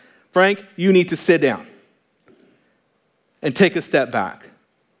hand, Frank, you need to sit down and take a step back.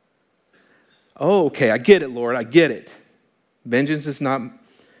 Oh, okay, I get it, Lord, I get it. Vengeance is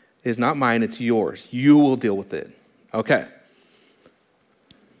not mine, it's yours. You will deal with it. Okay.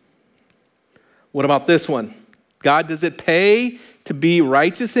 What about this one? God, does it pay to be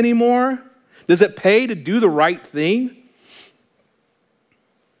righteous anymore? Does it pay to do the right thing?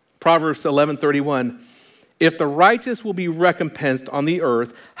 Proverbs 11:31, if the righteous will be recompensed on the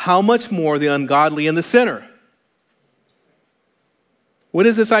earth, how much more the ungodly and the sinner? What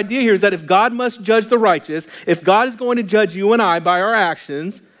is this idea here? Is that if God must judge the righteous, if God is going to judge you and I by our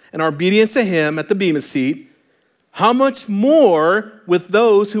actions and our obedience to him at the Bema seat, how much more with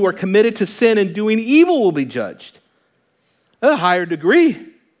those who are committed to sin and doing evil will be judged? At a higher degree.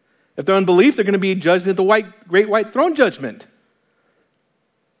 If they're unbelief, they're going to be judged at the great white throne judgment.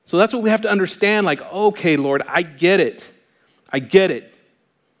 So that's what we have to understand. Like, okay, Lord, I get it. I get it.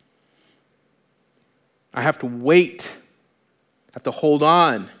 I have to wait. I have to hold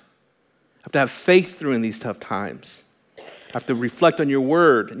on. I have to have faith through in these tough times. I have to reflect on your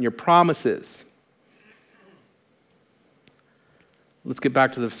word and your promises. Let's get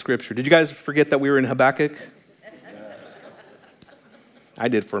back to the scripture. Did you guys forget that we were in Habakkuk? I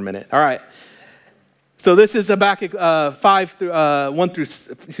did for a minute. All right. So this is Habakkuk 5 through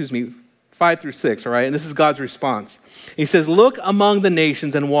 6, all right? And this is God's response. He says, "Look among the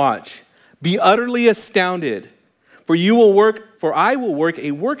nations and watch. Be utterly astounded, for I will work a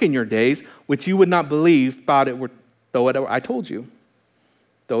work in your days which you would not believe, though it were told to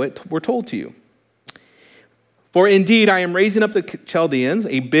you. For indeed, I am raising up the Chaldeans,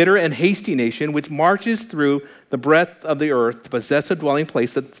 a bitter and hasty nation, which marches through the breadth of the earth to possess a dwelling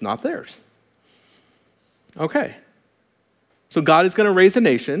place that's not theirs." Okay. So God is going to raise a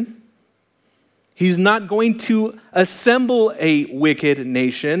nation. He's not going to assemble a wicked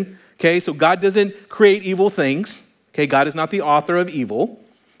nation. Okay, so God doesn't create evil things. Okay, God is not the author of evil,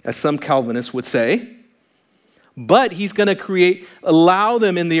 as some Calvinists would say. But he's going to allow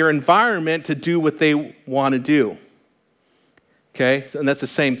them in their environment to do what they want to do. Okay, and that's the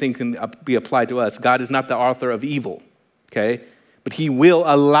same thing can be applied to us. God is not the author of evil. Okay, but he will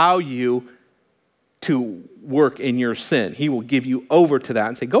allow you to work in your sin. He will give you over to that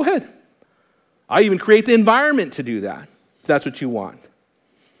and say, go ahead. I even create the environment to do that, if that's what you want.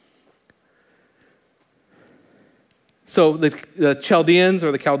 So the Chaldeans,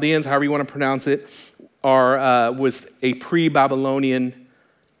 or the Chaldeans, however you want to pronounce it, was a pre-Babylonian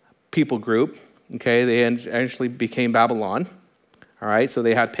people group. Okay, they eventually became Babylon. All right, so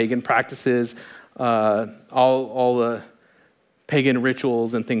they had pagan practices, all the pagan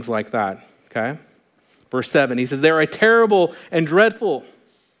rituals and things like that. Okay, verse 7, he says, "They are terrible and dreadful.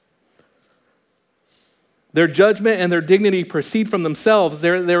 Their judgment and their dignity proceed from themselves.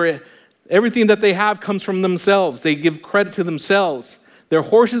 Everything that they have comes from themselves. They give credit to themselves. Their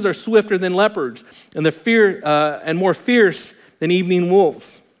horses are swifter than leopards, and more fierce than evening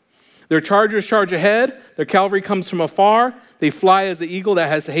wolves. Their chargers charge ahead. Their cavalry comes from afar. They fly as the eagle that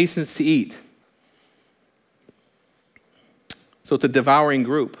hastens to eat." So it's a devouring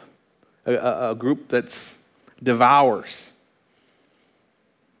group, a group that devours.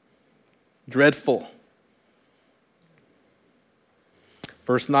 Dreadful.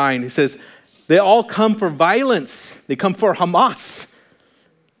 Verse 9, he says, "They all come for violence. They come for Hamas.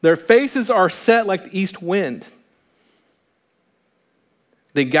 Their faces are set like the east wind.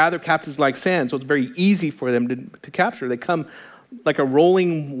 They gather captives like sand, so it's very easy for them to capture. They come like a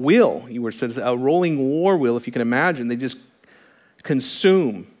rolling wheel, you were said, a rolling war wheel, if you can imagine. They just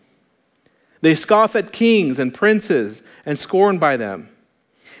consume. They scoff at kings and princes and scorn by them.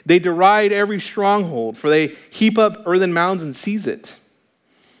 They deride every stronghold, for they heap up earthen mounds and seize it.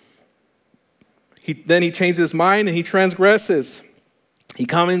 Then he changes his mind and he transgresses. He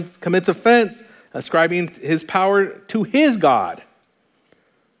commits offense, ascribing his power to his God.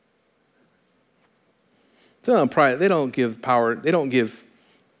 So they don't give power, they don't give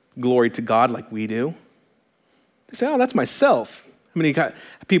glory to God like we do. They say, oh, that's myself. How many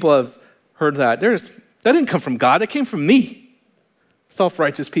people have heard that? That didn't come from God, that came from me.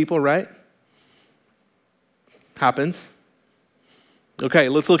 Self-righteous people, right? Happens. Okay,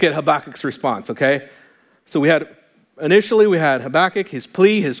 let's look at Habakkuk's response, okay? So initially we had Habakkuk, his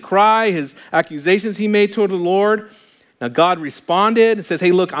plea, his cry, his accusations he made toward the Lord. Now God responded and says,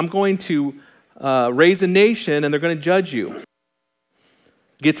 hey, look, I'm going to raise a nation and they're going to judge you.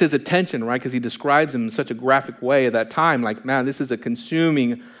 Gets his attention, right? Because he describes him in such a graphic way at that time. Like, man, this is a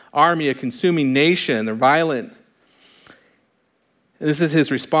consuming army, a consuming nation. They're violent. And this is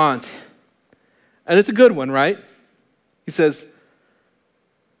his response. And it's a good one, right? He says,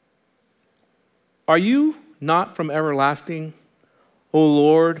 are you not from everlasting, O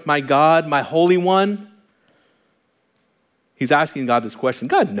Lord, my God, my Holy One? He's asking God this question.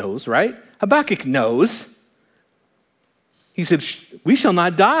 God knows, right? Habakkuk knows. He said, we shall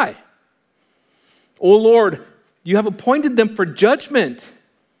not die. O Lord, you have appointed them for judgment.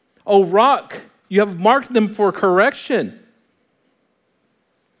 O rock, you have marked them for correction.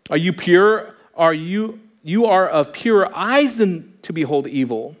 Are you pure? You are of purer eyes than to behold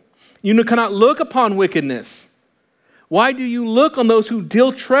evil. You cannot look upon wickedness. Why do you look on those who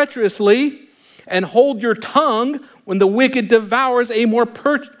deal treacherously and hold your tongue when the wicked devours a more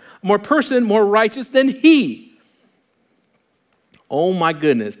person more righteous than he? Oh my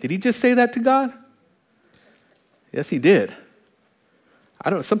goodness. Did he just say that to God? Yes, he did.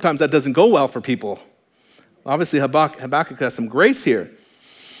 Sometimes that doesn't go well for people. Obviously, Habakkuk has some grace here.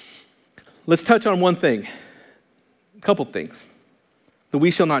 Let's touch on one thing. A couple things. The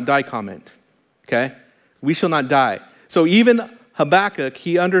we shall not die comment. Okay? We shall not die. So even Habakkuk,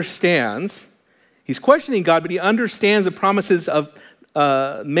 he understands, he's questioning God, but he understands the promises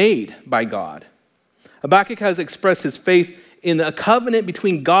made by God. Habakkuk has expressed his faith in a covenant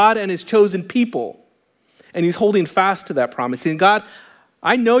between God and his chosen people. And he's holding fast to that promise. And God,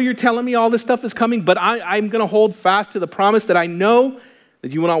 I know you're telling me all this stuff is coming, but I'm going to hold fast to the promise that I know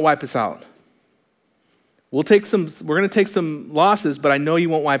that you will not wipe us out. We're going to take some losses, but I know you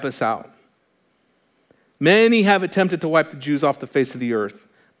won't wipe us out. Many have attempted to wipe the Jews off the face of the earth,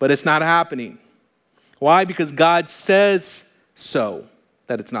 but it's not happening. Why? Because God says so,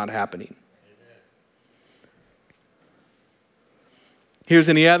 that it's not happening. Here's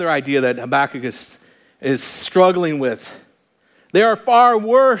any other idea that Habakkuk is struggling with. They are far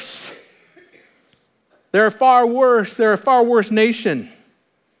worse. They're a far worse nation.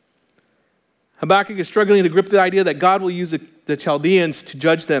 Habakkuk is struggling to grip the idea that God will use the Chaldeans to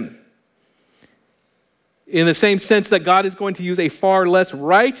judge them. In the same sense that God is going to use a far less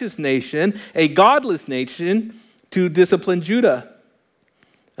righteous nation, a godless nation, to discipline Judah.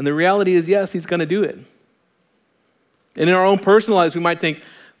 And the reality is, yes, he's going to do it. And in our own personal lives, we might think,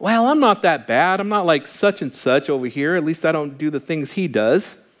 well, I'm not that bad. I'm not like such and such over here. At least I don't do the things he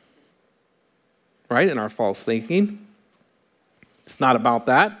does. Right? In our false thinking. It's not about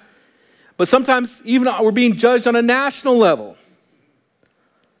that. But sometimes even we're being judged on a national level.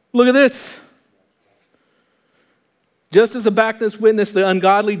 Look at this. Just as Habakkuk witnessed the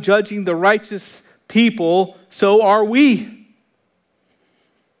ungodly judging the righteous people, so are we.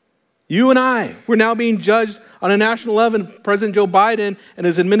 You and I, we're now being judged on a national level. President Joe Biden and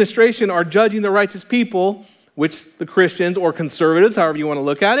his administration are judging the righteous people, which the Christians or conservatives, however you want to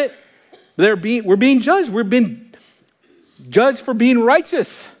look at it, we're being judged. We're being judged for being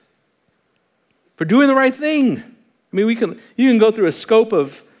righteous, for doing the right thing. I mean, you can go through a scope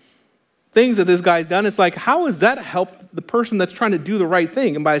of things that this guy's done. It's like, how does that help the person that's trying to do the right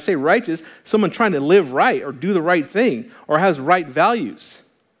thing? And by I say righteous, someone trying to live right or do the right thing or has right values.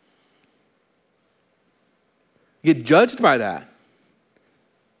 You get judged by that.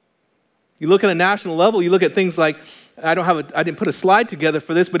 You look at a national level, you look at things like, I didn't put a slide together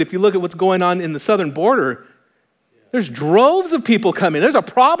for this, but if you look at what's going on in the southern border, there's droves of people coming. There's a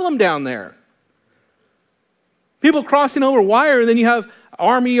problem down there. People crossing over wire, and then you have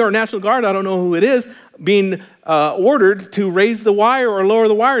army or National Guard, I don't know who it is, being ordered to raise the wire or lower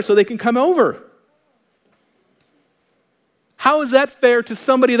the wire so they can come over. How is that fair to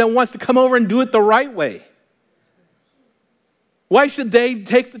somebody that wants to come over and do it the right way? Why should they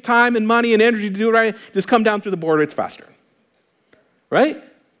take the time and money and energy to do it right? Just come down through the border, it's faster. Right?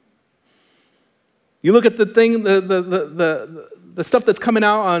 You look at the thing, the stuff that's coming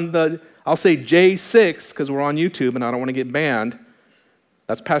out on the, I'll say J6, because we're on YouTube and I don't want to get banned.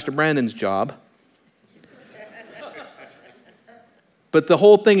 That's Pastor Brandon's job. But the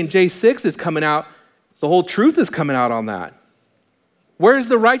whole thing in J6 is coming out, the whole truth is coming out on that. Where's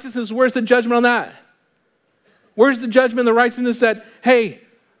the righteousness? Where's the judgment on that? Where's the judgment and the righteousness that, hey,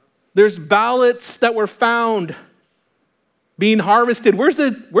 there's ballots that were found being harvested? Where's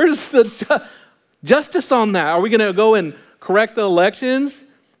the justice on that? Are we going to go and correct the elections?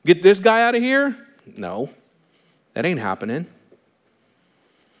 Get this guy out of here? No, that ain't happening.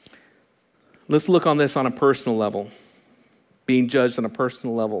 Let's look on this on a personal level, being judged on a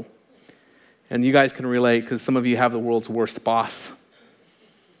personal level. And you guys can relate because some of you have the world's worst boss.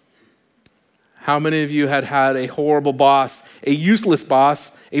 How many of you had a horrible boss, a useless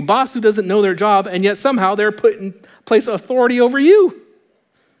boss, a boss who doesn't know their job, and yet somehow they're put in place of authority over you?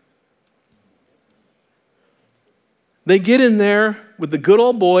 They get in there with the good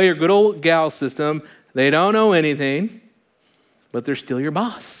old boy or good old gal system. They don't know anything, but they're still your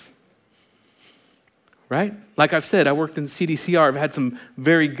boss. Right? Like I've said, I worked in CDCR. I've had some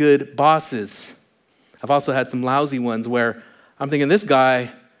very good bosses. I've also had some lousy ones where I'm thinking, this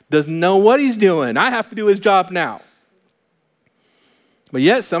guy doesn't know what he's doing. I have to do his job now. But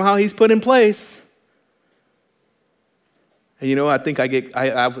yet, somehow he's put in place. And you know, I think I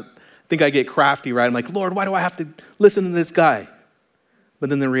get crafty, right? I'm like, Lord, why do I have to listen to this guy? But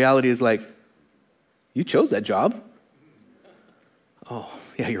then the reality is like, you chose that job. Oh,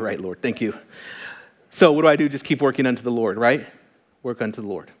 yeah, you're right, Lord. Thank you. So what do? Just keep working unto the Lord, right? Work unto the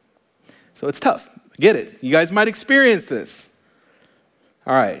Lord. So it's tough. I get it. You guys might experience this.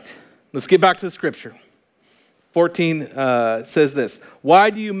 All right, let's get back to the scripture. 14 says this: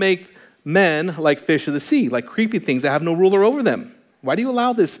 why do you make men like fish of the sea, like creepy things that have no ruler over them? Why do you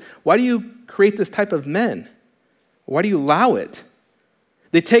allow this? Why do you create this type of men? Why do you allow it?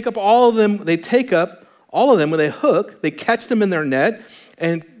 They take up all of them with a hook. They catch them in their net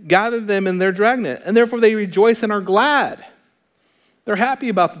and gather them in their dragnet. And therefore they rejoice and are glad. They're happy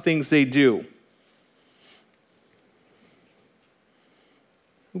about the things they do.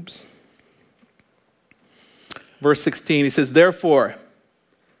 Oops. Verse 16, he says, therefore,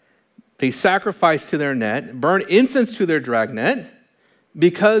 they sacrifice to their net, burn incense to their dragnet,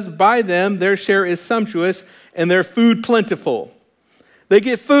 because by them their share is sumptuous and their food plentiful. They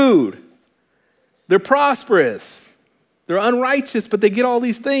get food. They're prosperous. They're unrighteous, but they get all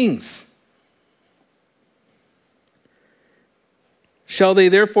these things. Shall they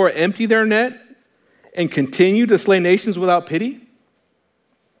therefore empty their net and continue to slay nations without pity?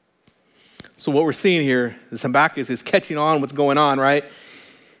 So what we're seeing here is Habakkuk is catching on what's going on, right?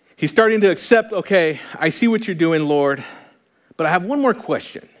 He's starting to accept, okay, I see what you're doing, Lord, but I have one more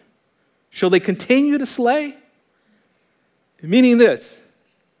question. Shall they continue to slay? Meaning this,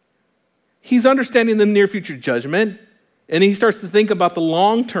 he's understanding the near future judgment, and he starts to think about the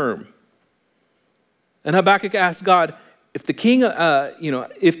long term. And Habakkuk asks God, if the king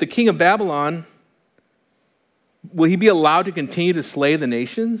of Babylon, will he be allowed to continue to slay the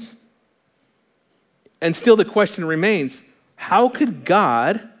nations? And still the question remains, how could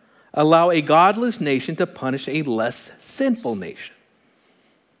God allow a godless nation to punish a less sinful nation?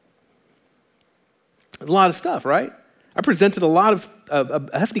 A lot of stuff, right? I presented a lot of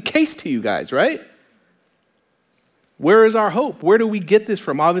a hefty case to you guys, right? Where is our hope? Where do we get this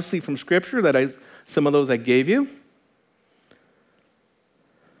from? Obviously from Scripture, some of those I gave you.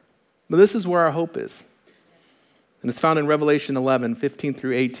 But this is where our hope is. And it's found in Revelation 11, 15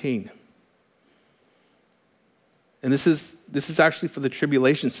 through 18. And this is actually for the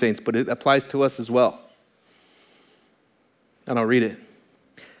tribulation saints, but it applies to us as well. And I'll read it.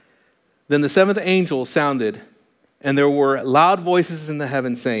 Then the seventh angel sounded, and there were loud voices in the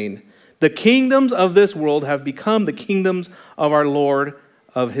heavens saying, the kingdoms of this world have become the kingdoms of our Lord,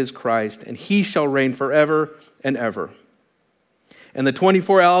 of his Christ, and he shall reign forever and ever. And the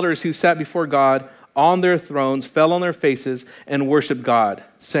 24 elders who sat before God on their thrones fell on their faces and worshiped God,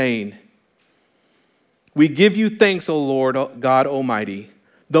 saying, we give you thanks, O Lord God Almighty,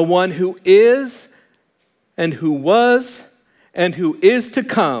 the one who is and who was and who is to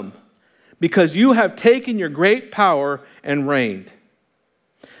come, because you have taken your great power and reigned.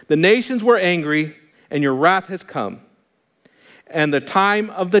 The nations were angry, and your wrath has come. and the time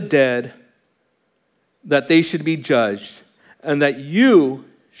of the dead, that they should be judged, and that you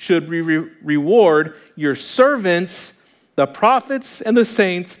should reward your servants, the prophets and the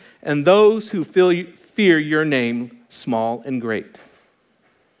saints, and those who fear your name, small and great,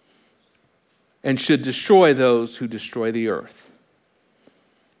 and should destroy those who destroy the earth.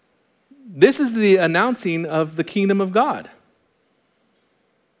 This is the announcing of the kingdom of God.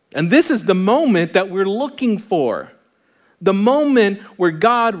 And this is the moment that we're looking for. The moment where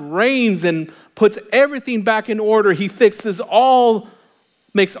God reigns and puts everything back in order. He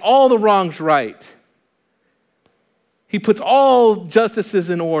makes all the wrongs right. He puts all justices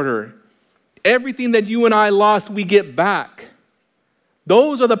in order. Everything that you and I lost, we get back.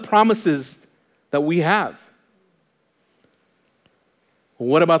 Those are the promises that we have. Well,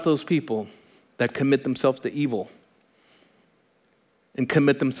 what about those people that commit themselves to evil and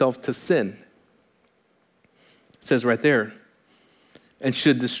commit themselves to sin? It says right there, and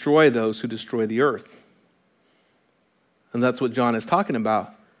should destroy those who destroy the earth. And that's what John is talking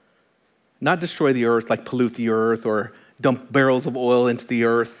about. Not destroy the earth, like pollute the earth or dump barrels of oil into the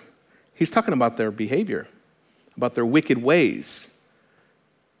earth. He's talking about their behavior, about their wicked ways.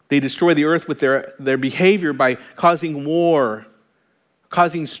 They destroy the earth with their behavior by causing war,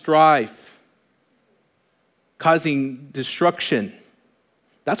 causing strife, causing destruction.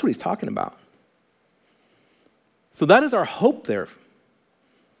 That's what he's talking about. So that is our hope there.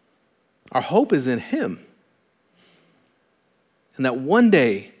 Our hope is in him. And that one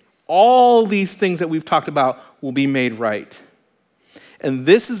day, all these things that we've talked about will be made right. And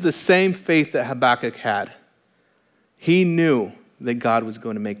this is the same faith that Habakkuk had. He knew that God was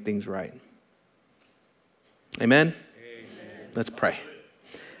going to make things right. Amen? Amen. Let's pray.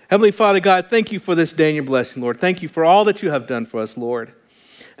 Heavenly Father, God, thank you for this day and your blessing, Lord. Thank you for all that you have done for us, Lord.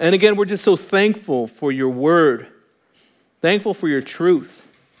 And again, we're just so thankful for your word, thankful for your truth.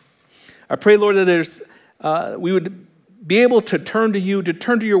 I pray, Lord, that we would be able to turn to you, to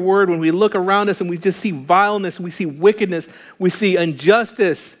turn to your word when we look around us and we just see vileness, we see wickedness, we see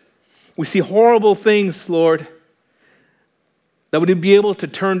injustice, we see horrible things, Lord. That we would be able to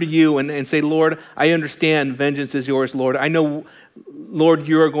turn to you and say, Lord, I understand vengeance is yours, Lord. I know, Lord,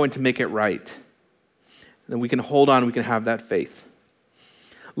 you are going to make it right. And we can hold on, we can have that faith.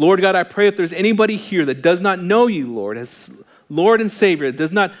 Lord God, I pray if there's anybody here that does not know you, Lord, as Lord and Savior, that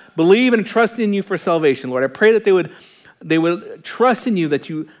does not believe and trust in you for salvation, Lord, I pray that they would trust in you, that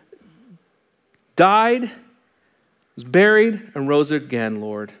you died, was buried, and rose again,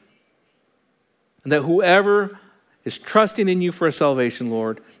 Lord. And that whoever is trusting in you for salvation,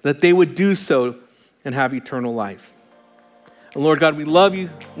 Lord, that they would do so and have eternal life. And Lord God, we love you.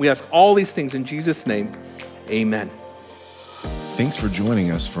 We ask all these things in Jesus' name. Amen. Thanks for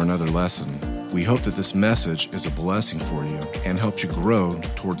joining us for another lesson. We hope that this message is a blessing for you and helps you grow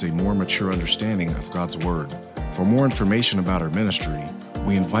towards a more mature understanding of God's Word. For more information about our ministry,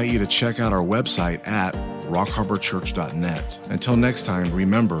 we invite you to check out our website at rockharborchurch.net. Until next time,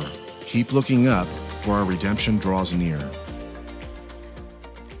 remember, keep looking up, for our redemption draws near.